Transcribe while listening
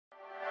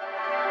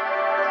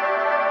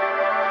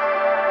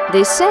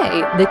They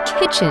say the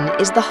kitchen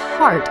is the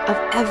heart of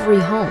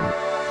every home.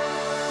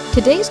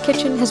 Today's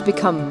kitchen has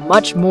become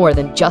much more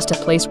than just a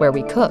place where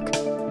we cook.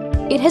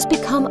 It has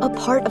become a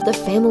part of the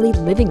family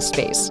living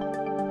space.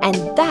 And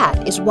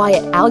that is why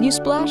at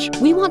Alusplash,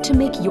 we want to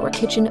make your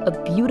kitchen a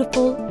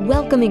beautiful,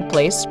 welcoming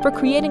place for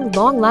creating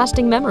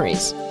long-lasting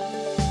memories.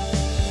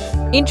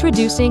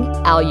 Introducing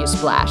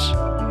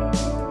Alusplash,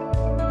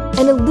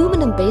 an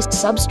aluminum-based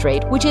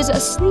substrate which is a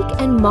sleek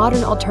and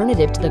modern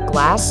alternative to the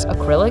glass,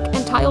 acrylic,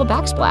 and tile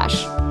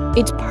backsplash.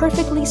 Its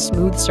perfectly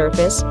smooth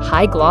surface,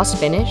 high gloss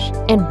finish,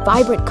 and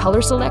vibrant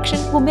color selection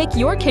will make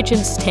your kitchen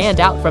stand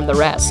out from the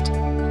rest.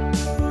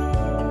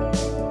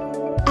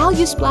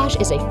 Alusplash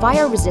is a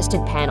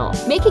fire-resistant panel,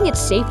 making it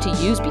safe to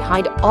use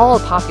behind all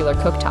popular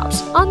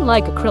cooktops,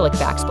 unlike acrylic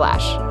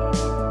backsplash.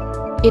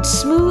 Its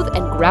smooth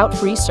and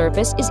grout-free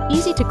surface is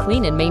easy to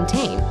clean and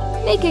maintain,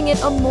 making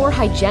it a more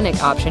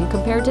hygienic option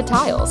compared to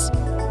tiles.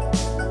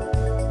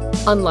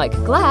 Unlike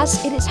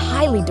glass, it is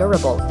highly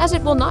durable, as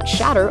it will not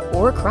shatter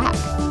or crack.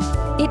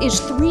 It is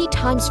 3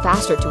 times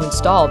faster to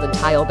install than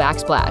tile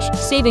backsplash,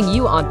 saving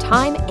you on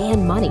time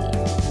and money.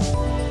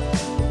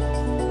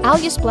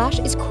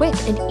 Alusplash is quick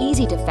and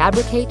easy to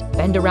fabricate,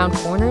 bend around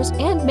corners,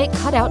 and make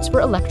cutouts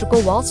for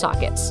electrical wall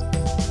sockets.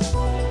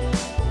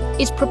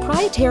 Its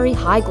proprietary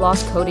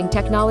high-gloss coating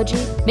technology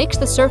makes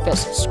the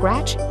surface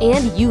scratch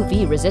and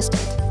UV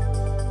resistant.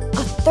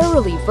 A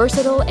thoroughly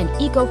versatile and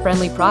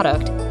eco-friendly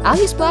product,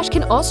 Alusplash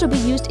can also be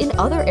used in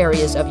other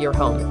areas of your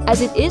home, as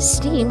it is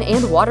steam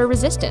and water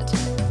resistant.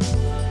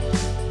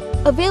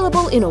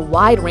 Available in a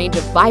wide range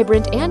of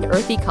vibrant and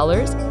earthy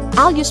colors,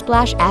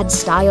 Alusplash adds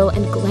style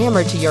and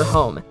glamour to your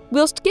home,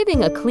 whilst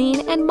giving a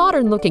clean and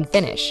modern-looking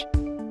finish.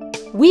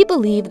 We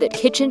believe that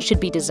kitchens should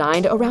be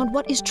designed around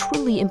what is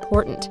truly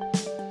important.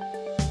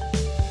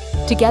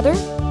 Together,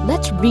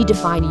 let's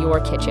redefine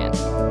your kitchen.